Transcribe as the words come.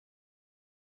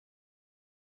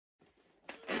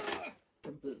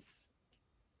boots.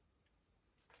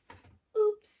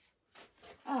 Oops.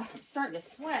 Oh, I'm starting to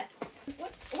sweat.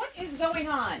 What is going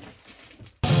on?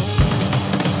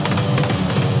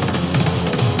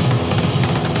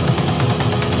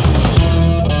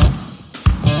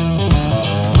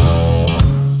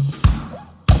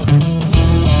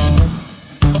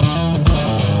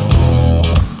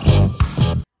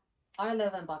 I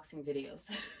love unboxing videos.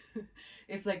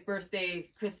 It's like birthday,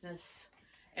 Christmas,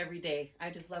 every day. I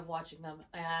just love watching them,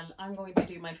 and I'm going to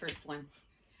do my first one.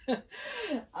 So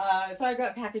I've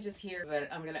got packages here, but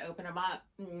I'm going to open them up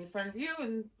in front of you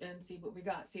and see what we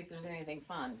got, see if there's anything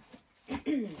fun.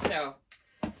 So,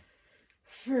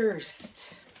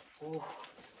 first, oh,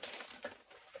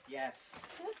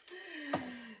 yes,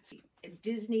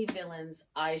 Disney Villains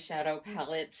eyeshadow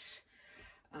palette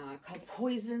called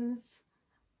Poisons.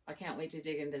 I can't wait to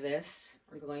dig into this.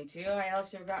 We're going to. I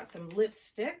also got some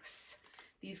lipsticks,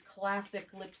 these classic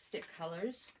lipstick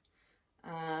colors.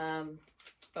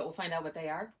 But we'll find out what they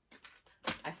are.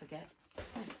 I forget.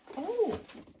 Oh,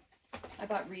 I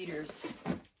bought readers.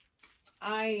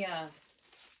 Oh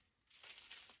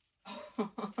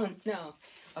no.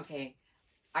 Okay,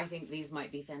 I think these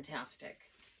might be fantastic.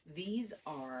 These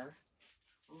are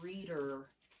reader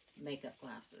makeup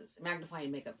glasses,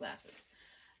 magnifying makeup glasses.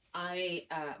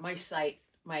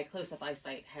 My close-up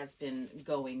eyesight has been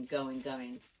going,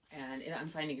 and I'm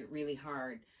finding it really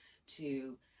hard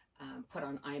to put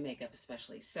on eye makeup,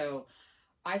 especially. So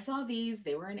I saw these.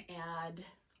 They were an ad,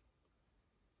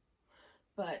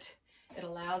 but it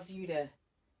allows you to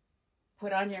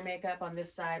put on your makeup on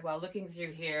this side while looking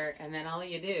through here, and then all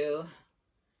you do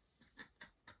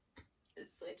is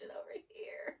switch it over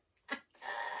here.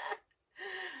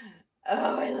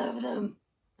 Oh, I love them.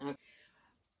 Okay.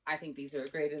 I think these are a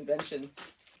great invention.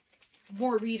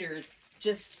 More readers,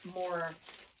 just more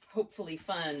hopefully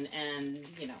fun and,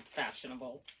 you know,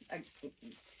 fashionable.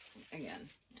 Again,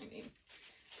 I mean,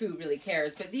 who really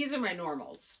cares? But these are my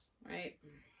normals, right?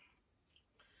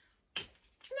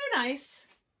 They're nice.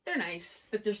 They're nice,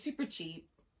 but they're super cheap.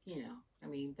 You know, I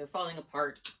mean, they're falling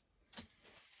apart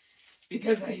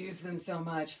because I use them so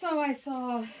much. So I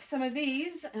saw some of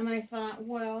these and I thought,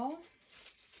 well,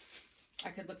 I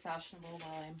could look fashionable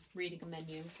while I'm reading a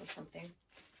menu or something.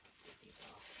 Let's get these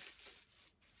off.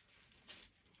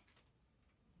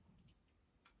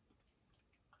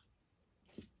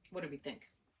 What do we think?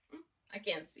 I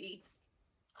can't see.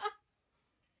 Ah.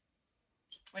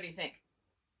 What do you think?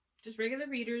 Just regular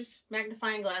readers,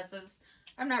 magnifying glasses.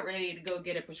 I'm not ready to go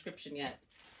get a prescription yet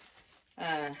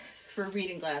for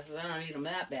reading glasses. I don't need them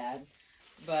that bad.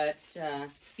 But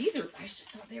these are, I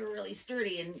just thought they were really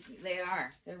sturdy, and they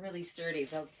are. They're really sturdy.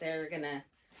 They're gonna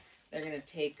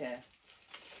take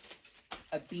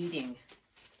a beating,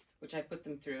 which I put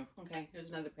them through. Okay, here's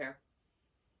another pair.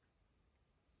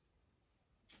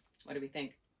 What do we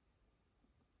think?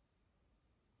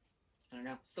 I don't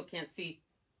know. Still can't see.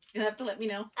 You'll have to let me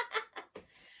know.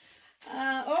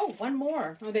 Oh, one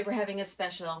more. Oh, they were having a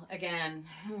special again.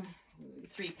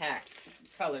 3-pack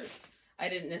colors. I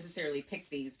didn't necessarily pick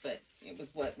these, but it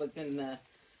was what was in the,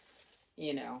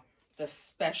 you know, the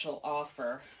special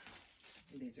offer.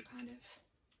 These are kind of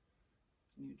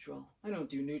neutral. I don't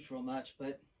do neutral much,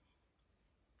 but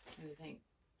what do you think?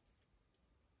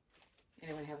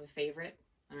 Anyone have a favorite?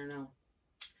 I don't know.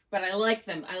 But I like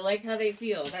them. I like how they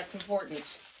feel. That's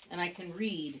important. And I can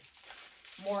read.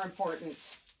 More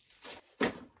important.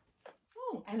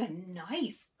 Oh, and a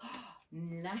nice,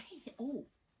 nice, oh,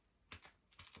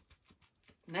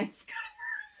 nice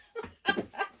cover.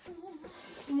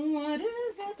 What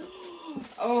is it?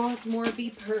 Oh, it's more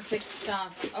Be Perfect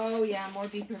stuff. Oh yeah, more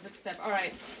Be Perfect stuff. All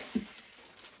right.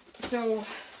 So,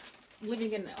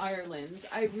 living in Ireland,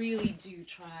 I really do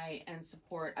try and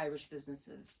support Irish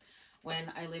businesses.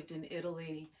 When I lived in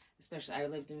Italy, especially I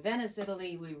lived in Venice,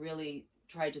 Italy, we really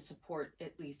tried to support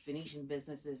at least Venetian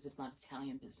businesses, if not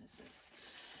Italian businesses.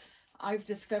 I've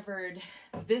discovered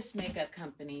this makeup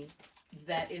company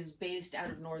that is based out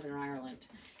of Northern Ireland.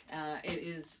 It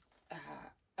is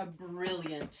a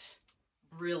brilliant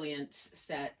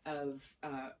set of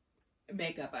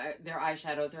makeup. Their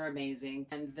eyeshadows are amazing,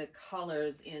 and the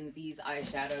colors in these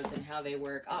eyeshadows and how they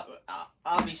work,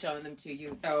 I'll be showing them to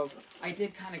you. So I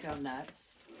did kind of go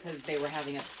nuts because they were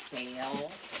having a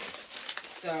sale.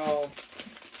 So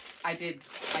I did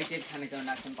kind of go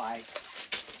nuts and buy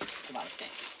a lot of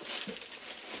things.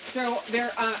 So their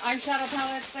eyeshadow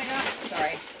palettes I got.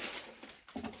 Sorry.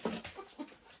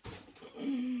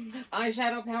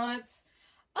 Eyeshadow palettes.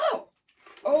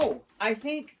 Oh, I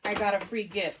think I got a free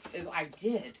gift. I got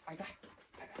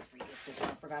a free gift as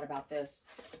well. I forgot about this.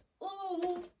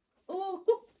 Oh.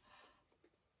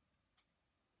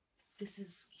 this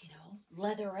is, you know,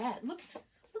 leatherette. Look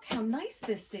how nice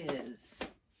this is.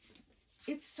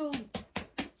 It's so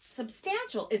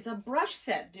substantial. It's a brush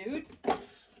set, dude.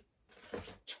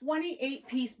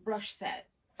 28-piece brush set.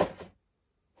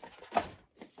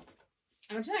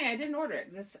 I'm telling you, I didn't order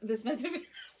it. This must have been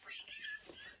a free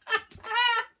gift.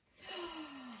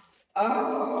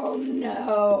 Oh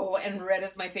no! And red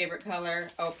is my favorite color.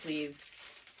 Oh please.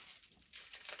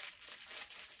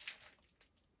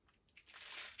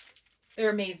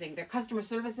 They're amazing. Their customer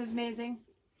service is amazing.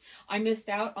 I missed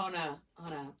out on a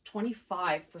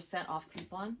 25% off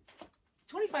coupon.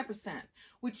 25%,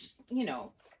 which, you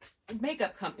know,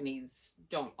 makeup companies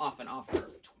don't often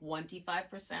offer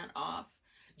 25% off.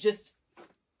 Just,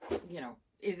 you know,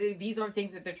 these aren't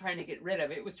things that they're trying to get rid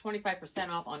of. It was 25%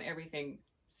 off on everything.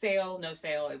 Sale, no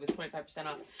sale, it was 25%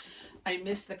 off. I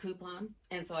missed the coupon,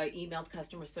 and so I emailed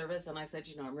customer service, and I said,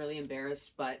 you know, I'm really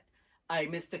embarrassed, but I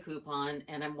missed the coupon,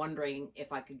 and I'm wondering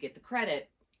if I could get the credit,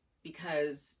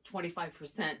 because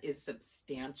 25% is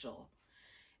substantial.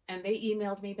 And they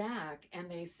emailed me back,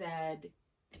 and they said,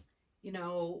 you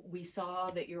know, we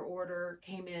saw that your order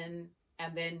came in,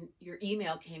 and then your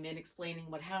email came in explaining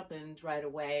what happened right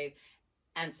away,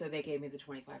 and so they gave me the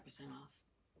 25% off.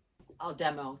 I'll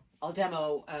demo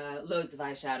loads of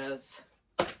eyeshadows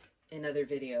in other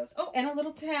videos. Oh, and a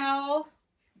little towel.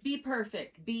 Be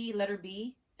perfect. B, letter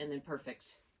B, and then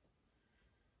perfect.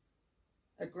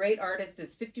 A great artist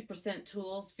is 50%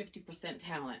 tools, 50%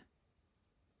 talent.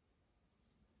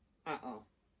 Uh-oh.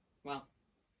 Well,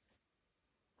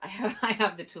 I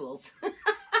have the tools.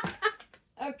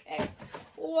 Okay.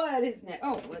 What is next?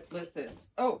 Oh, what was this?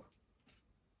 Oh.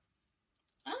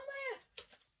 Oh my.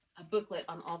 A booklet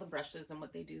on all the brushes and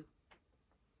what they do.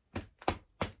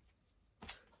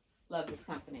 Love this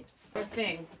company. What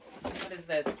thing? What is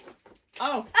this?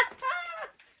 Oh,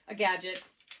 a gadget.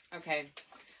 Okay.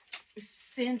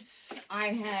 Since I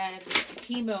had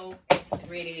chemo and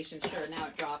radiation, sure, now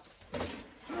it drops.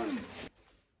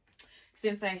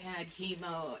 Since I had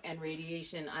chemo and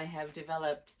radiation, I have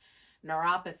developed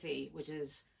neuropathy, which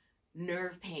is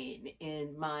nerve pain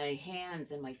in my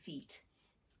hands and my feet.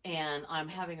 And I'm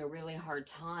having a really hard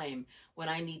time when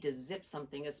I need to zip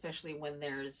something, especially when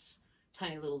there's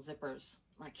tiny little zippers.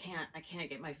 I can't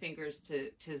get my fingers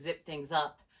to zip things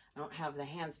up. I don't have the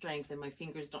hand strength, and my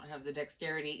fingers don't have the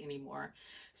dexterity anymore.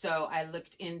 So I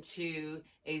looked into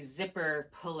a zipper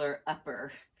puller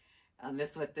upper.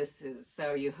 This is what this is.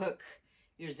 So you hook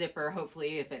your zipper,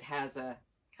 hopefully if it has a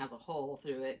hole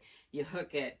through it, you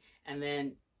hook it, and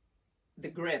then the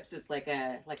grips, it's like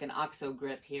an OXO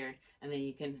grip here, and then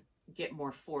you can get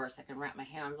more force. I can wrap my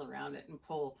hands around it and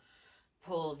pull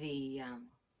the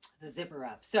zipper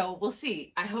up. So we'll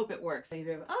see. I hope it works.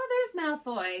 Oh, there's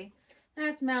Malfoy.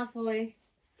 That's Malfoy,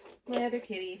 my other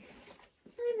kitty.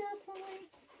 Hi, Malfoy.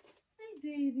 Hi,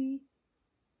 baby.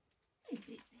 Hi,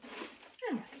 baby.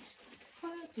 All right.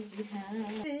 What do we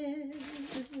have?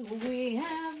 This is what we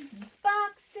have.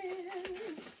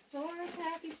 Boxes or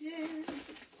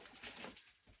packages.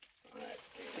 Let's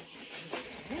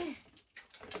see.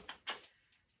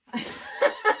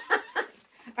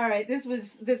 All right, this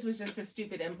was just a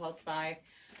stupid impulse buy.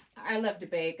 I love to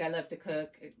bake. I love to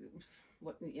cook.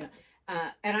 What, you know.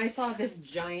 And I saw this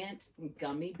giant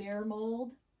gummy bear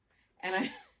mold, and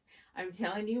I'm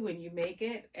telling you, when you make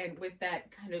it, and with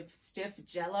that kind of stiff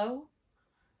Jello,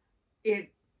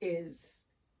 it's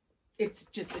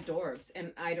just adorbs.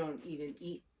 And I don't even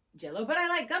eat Jello, but I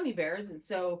like gummy bears, and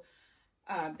so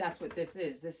that's what this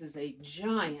is. This is a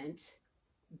giant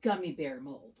gummy bear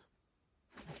mold.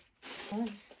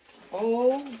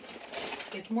 Oh,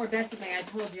 it's more Besame. I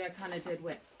told you I kind of did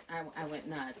what I went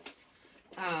nuts.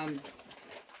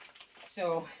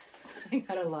 So I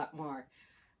got a lot more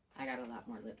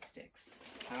lipsticks.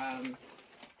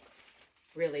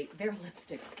 Really, their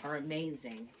lipsticks are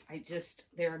amazing.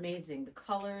 They're amazing. The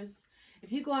colors,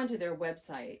 if you go onto their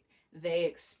website, they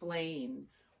explain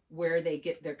where they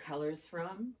get their colors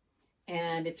from.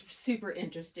 And it's super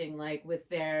interesting, like with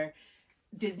their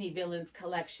Disney Villains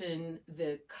collection,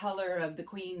 the color of the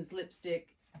Queen's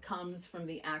lipstick comes from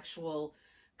the actual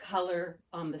color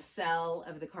on the cell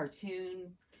of the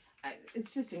cartoon.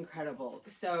 It's just incredible.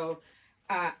 So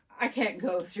I can't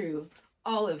go through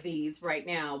all of these right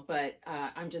now, but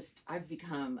I've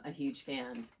become a huge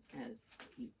fan, as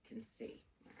you can see.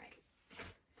 All right.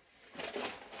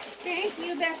 Thank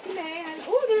you, best man.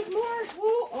 Oh, there's more.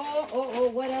 Oh,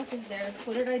 what else is there?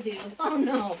 What did I do? Oh,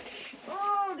 no.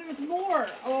 Oh, there's more.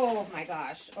 Oh, my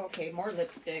gosh. Okay, more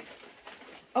lipstick.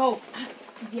 Oh,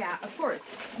 yeah, of course.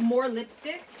 More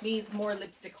lipstick means more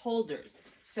lipstick holders.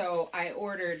 So I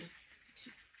ordered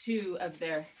two of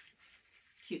their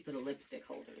cute little lipstick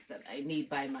holders that I need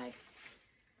by my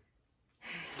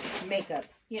makeup,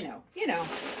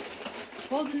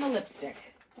 holding the lipstick.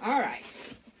 All right.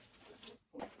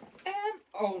 And,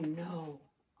 oh no,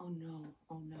 oh no,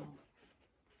 oh no.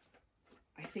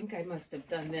 I think I must have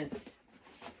done this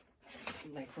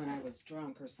like when I was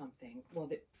drunk or something. Well,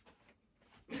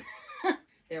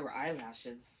 there were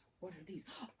eyelashes. What are these?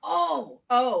 Oh,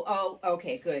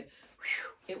 okay, good. Whew.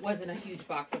 It wasn't a huge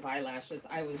box of eyelashes.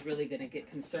 I was really going to get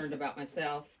concerned about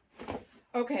myself.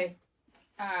 Okay.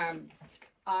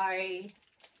 I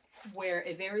wear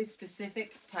a very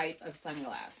specific type of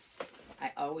sunglass.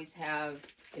 I always have.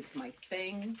 It's my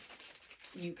thing.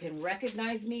 You can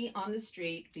recognize me on the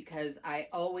street because I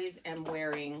always am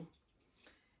wearing,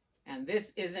 and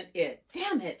this isn't it.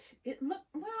 Damn it. It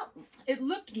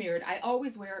looked mirrored. I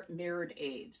always wear mirrored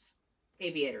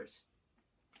aviators.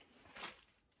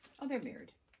 Oh, they're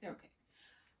mirrored. They're okay.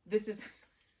 This is,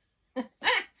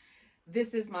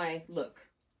 this is my look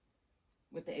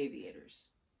with the aviators.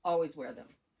 Always wear them.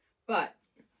 But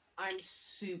I'm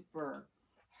super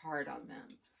hard on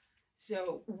them.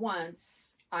 So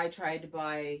once I tried to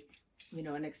buy,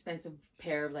 an expensive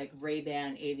pair of like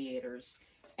Ray-Ban aviators,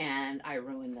 and I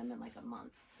ruined them in like a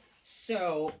month.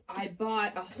 So I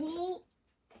bought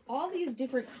all these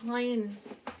different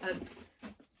kinds of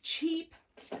cheap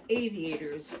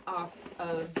aviators off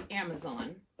of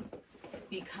Amazon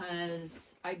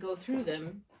because I go through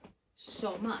them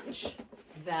so much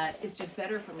that it's just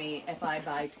better for me if I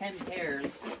buy 10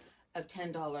 pairs of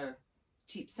 $10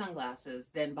 cheap sunglasses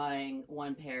than buying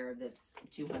one pair that's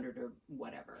 200 or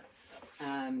whatever.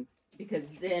 Because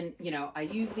then, I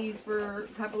use these for a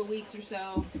couple of weeks or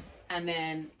so, and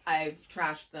then I've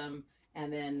trashed them,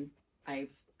 and then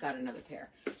I've got another pair.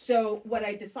 So what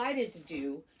I decided to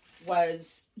do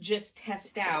was just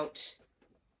test out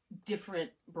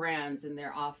different brands and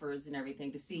their offers and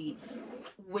everything to see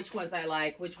which ones I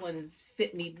like, which ones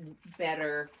fit me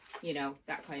better,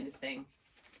 that kind of thing.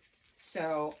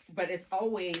 So, but it's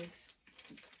always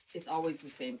the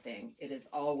same thing. It is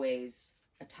always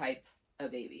a type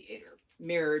of aviator.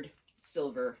 Mirrored,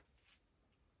 silver.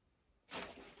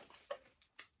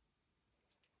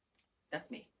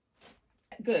 That's me.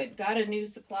 Good. Got a new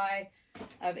supply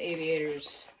of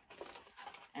aviators,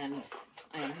 and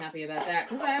I am happy about that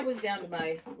because I was down to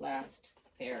my last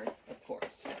pair, of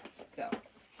course. So,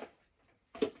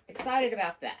 excited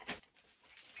about that.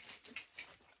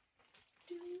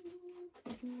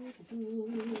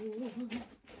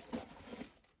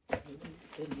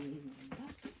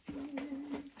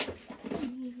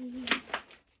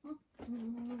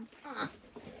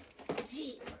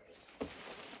 Jeepers.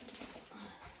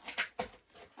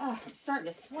 Oh, I'm starting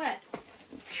to sweat.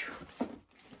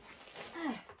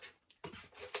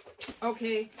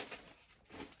 Okay.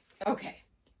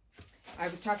 I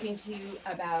was talking to you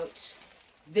about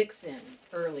Vixen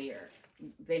earlier.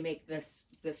 They make this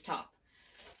top.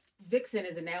 Vixen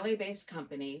is an LA-based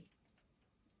company.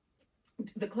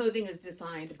 The clothing is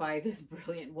designed by this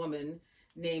brilliant woman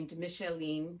named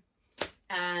Micheline,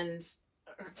 and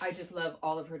I just love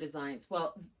all of her designs.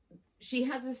 Well, she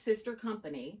has a sister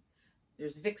company.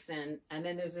 There's Vixen, and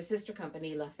then there's a sister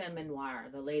company, La Femme Noire,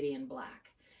 the Lady in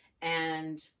Black.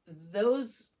 And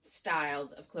those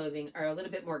styles of clothing are a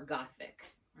little bit more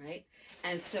gothic, right?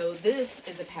 And so this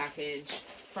is a package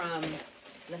from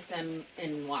La Femme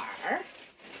Noire.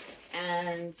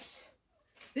 And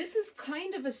this is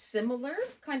kind of a similar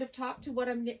kind of top to what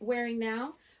I'm wearing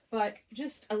now, but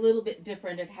just a little bit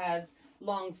different. It has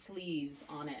long sleeves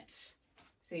on it.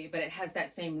 See, but it has that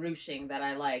same ruching that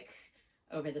I like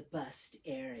over the bust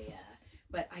area.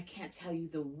 But I can't tell you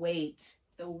the weight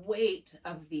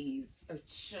of these are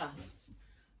just,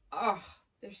 oh,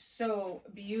 they're so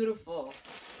beautiful.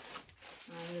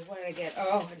 What did I get?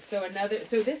 Oh, so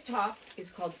this top is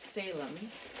called Salem.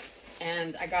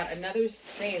 And I got another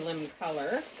Salem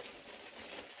color.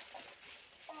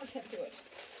 Oh, I can't do it.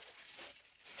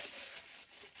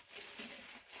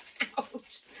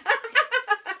 Ouch.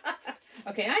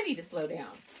 Okay, I need to slow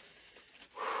down.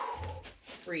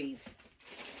 Breathe.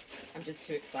 I'm just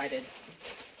too excited.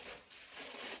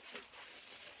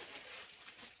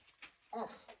 Oh,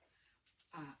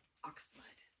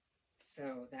 Oxblood.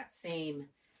 So that same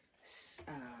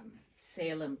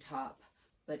Salem top,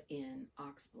 but in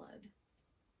Oxblood.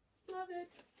 Love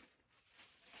it.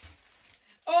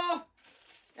 Oh,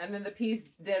 and then the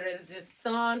piece de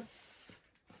resistance.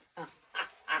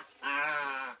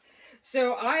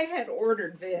 So I had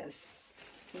ordered this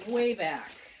way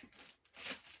back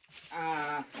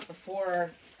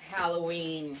before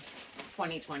Halloween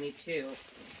 2022,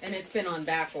 and it's been on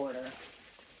back order.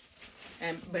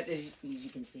 But as you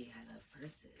can see, I love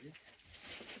purses.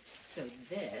 So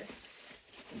this,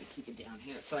 let me keep it down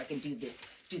here so I can do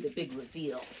the big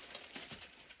reveal.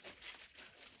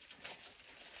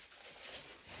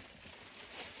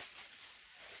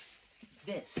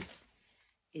 This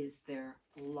is their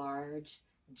large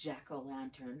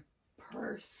jack-o'-lantern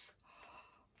purse.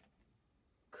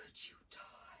 Could you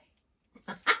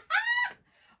die?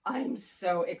 I'm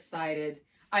so excited.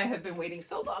 I have been waiting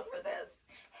so long for this.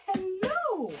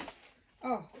 Hello.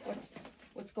 Oh,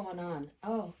 what's going on?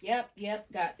 Oh, yep.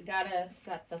 Got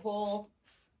the whole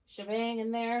shebang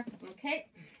in there. Okay.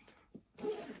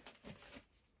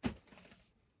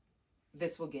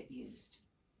 This will get used.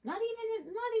 Not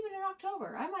even in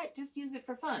October. I might just use it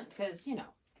for fun because, you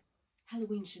know,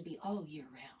 Halloween should be all year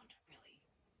round, really,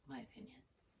 my opinion.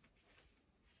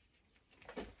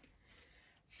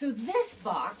 So this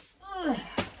box,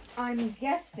 I'm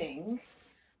guessing,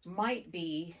 might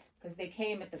be, because they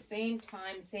came at the same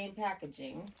time, same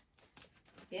packaging,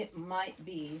 it might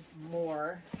be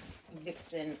more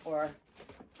Vixen or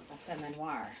La Femme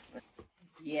Noire.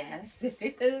 Yes,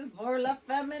 it is more La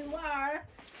Femme Noire.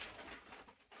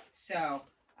 So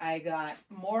I got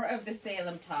more of the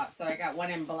Salem top. So I got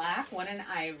one in black, one in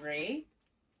ivory.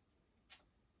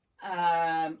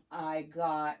 I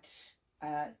got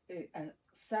a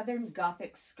Southern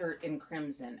Gothic skirt in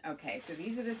crimson. Okay, so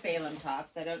these are the Salem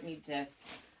tops. I don't need to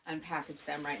unpackage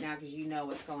them right now because you know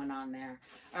what's going on there.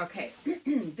 Okay,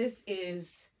 this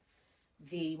is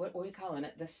the, what are we calling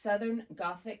it? The Southern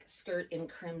Gothic skirt in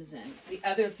crimson. The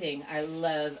other thing I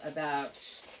love about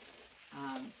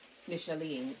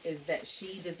Micheline is that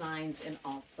she designs in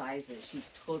all sizes.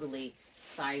 She's totally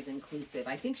size inclusive.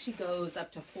 I think she goes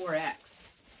up to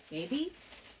 4X, maybe?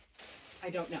 I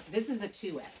don't know. This is a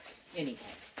 2X anyway.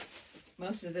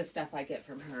 Most of the stuff I get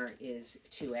from her is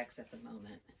 2X at the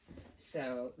moment.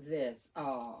 So this,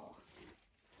 oh,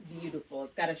 beautiful.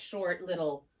 It's got a short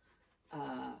little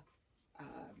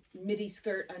midi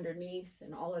skirt underneath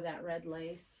and all of that red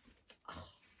lace. Oh,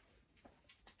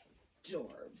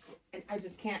 adorbs. And I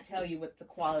just can't tell you what the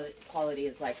quality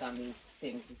is like on these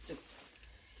things. It's just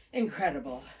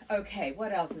incredible. Okay,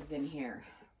 what else is in here?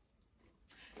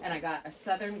 And I got a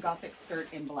Southern Gothic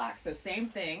skirt in black. So same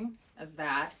thing as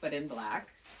that, but in black.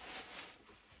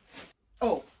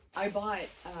 Oh, I bought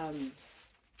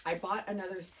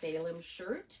another Salem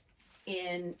shirt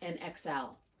in an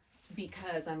XL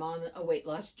because I'm on a weight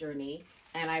loss journey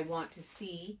and I want to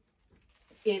see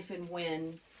if and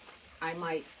when I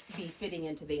might be fitting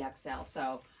into the XL.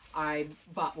 So I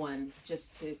bought one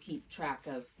just to keep track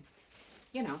of,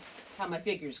 you know, how my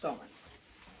figure's going.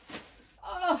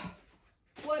 Oh,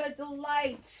 what a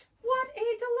delight. What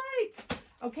a delight.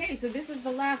 Okay, so this is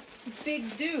the last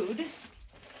big dude.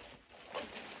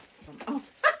 Oh,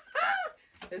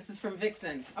 this is from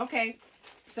Vixen. Okay,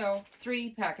 so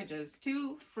 3 packages,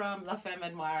 2 from La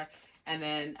Femme Noire, and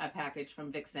then a package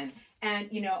from Vixen. And,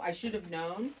 you know, I should have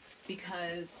known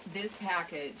because this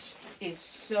package is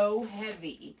so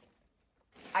heavy,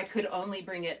 I could only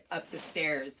bring it up the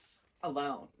stairs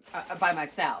alone, by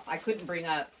myself. I couldn't bring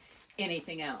up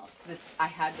anything else. This, I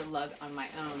had to lug on my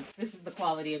own. This is the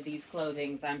quality of these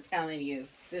clothings, I'm telling you.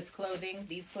 This clothing,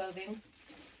 these clothing.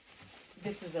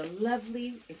 This is a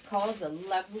lovely, it's called the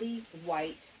Lovely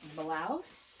White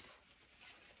Blouse.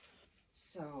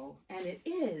 So, and it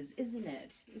is, isn't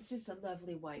it? It's just a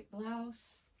lovely white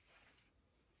blouse.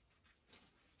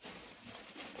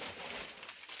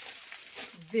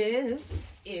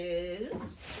 This is,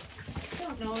 I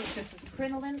don't know if this is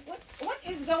crinoline. What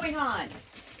is going on?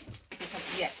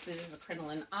 Yes, this is a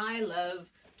crinoline. I love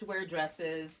to wear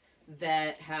dresses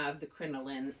that have the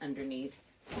crinoline underneath.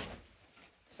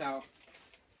 So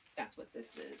that's what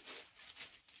this is.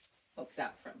 Pokes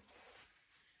out from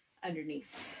underneath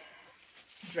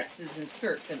dresses and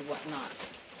skirts and whatnot.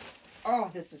 Oh,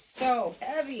 this is so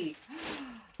heavy.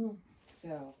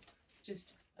 So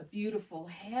just a beautiful,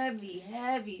 heavy,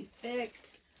 heavy, thick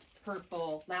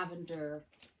purple lavender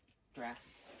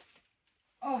dress.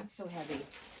 Oh, it's so heavy.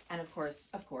 And of course,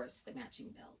 the matching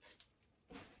belt.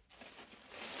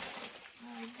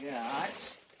 I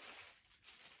got,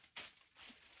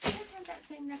 did I have that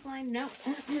same neckline? No.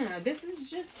 This is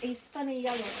just a sunny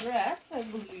yellow dress, I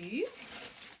believe.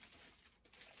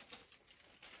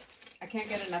 I can't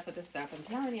get enough of this stuff, I'm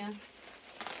telling you.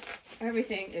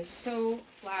 Everything is so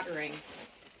flattering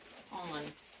on.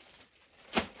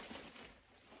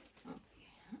 Oh,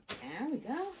 yeah. There we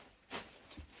go.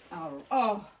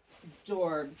 Oh,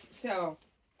 adorbs. So,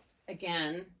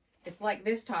 again, it's like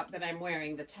this top that I'm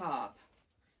wearing, the top,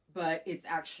 but it's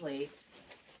actually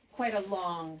quite a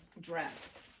long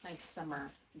dress. Nice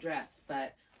summer dress,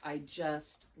 but I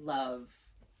just love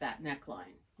that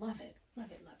neckline. Love it,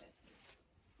 love it, love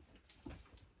it.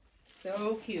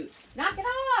 So cute. Knock it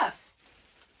off!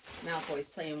 Malfoy's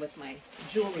playing with my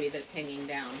jewelry that's hanging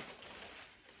down.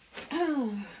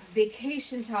 Oh,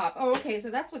 vacation top. Oh, okay, so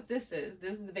that's what this is.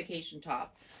 This is the vacation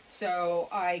top. So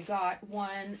I got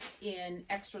one in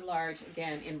extra large,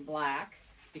 again, in black,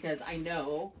 because I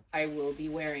know I will be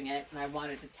wearing it, and I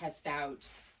wanted to test out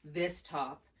this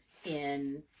top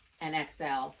in an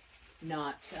XL,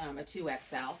 not a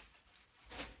 2XL.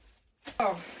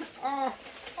 Oh.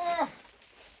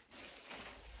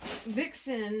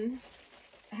 Vixen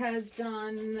has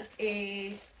done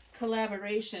a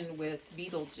collaboration with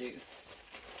Beetlejuice,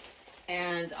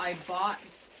 and I bought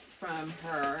from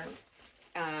her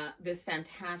this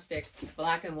fantastic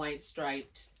black and white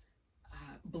striped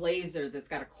blazer that's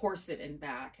got a corset in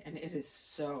back, and it is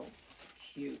so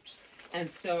cute. And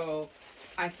so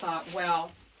I thought,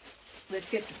 well, let's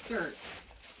get the skirt.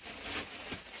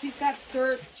 She's got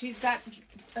skirts, she's got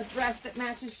a dress that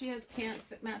matches, she has pants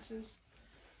that matches,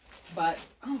 but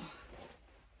oh,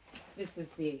 this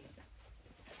is the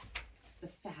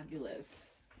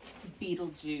fabulous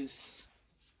Beetlejuice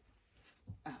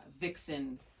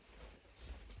Vixen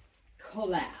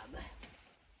collab.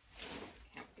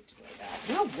 Can't wait to wear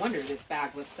that. No wonder this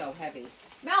bag was so heavy.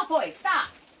 Malfoy, stop!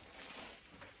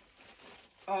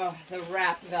 Oh, the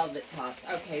wrap velvet tops.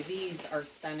 Okay, these are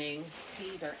stunning.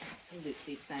 These are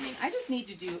absolutely stunning. I just need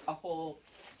to do a whole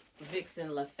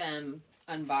Vixen La Femme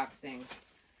unboxing.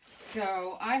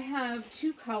 So I have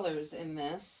 2 colors in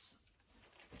this,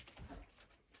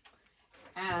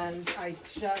 and I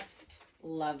just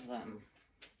love them.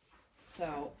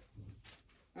 So,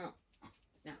 oh,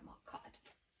 now I'm all caught.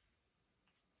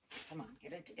 Come on,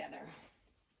 get it together.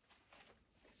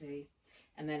 Let's see,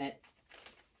 and then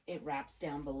it wraps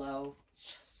down below. It's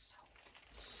just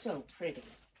so pretty,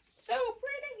 so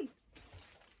pretty.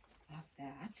 Love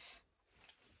that.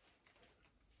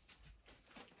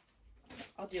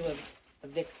 I'll do a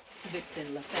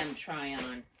Vixen La Femme try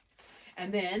on.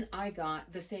 And then I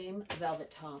got the same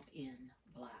velvet top in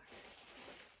black.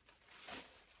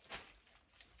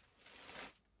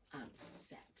 I'm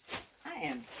set. I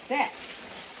am set.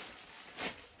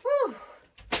 Whew.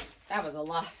 That was a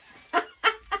lot.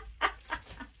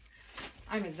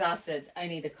 I'm exhausted. I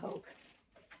need a Coke.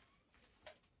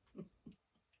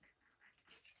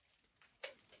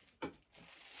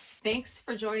 Thanks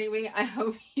for joining me. I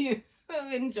hope you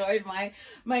enjoyed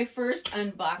my first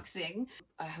unboxing.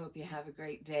 I hope you have a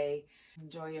great day.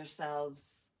 Enjoy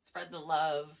yourselves. Spread the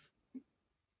love.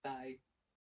 Bye.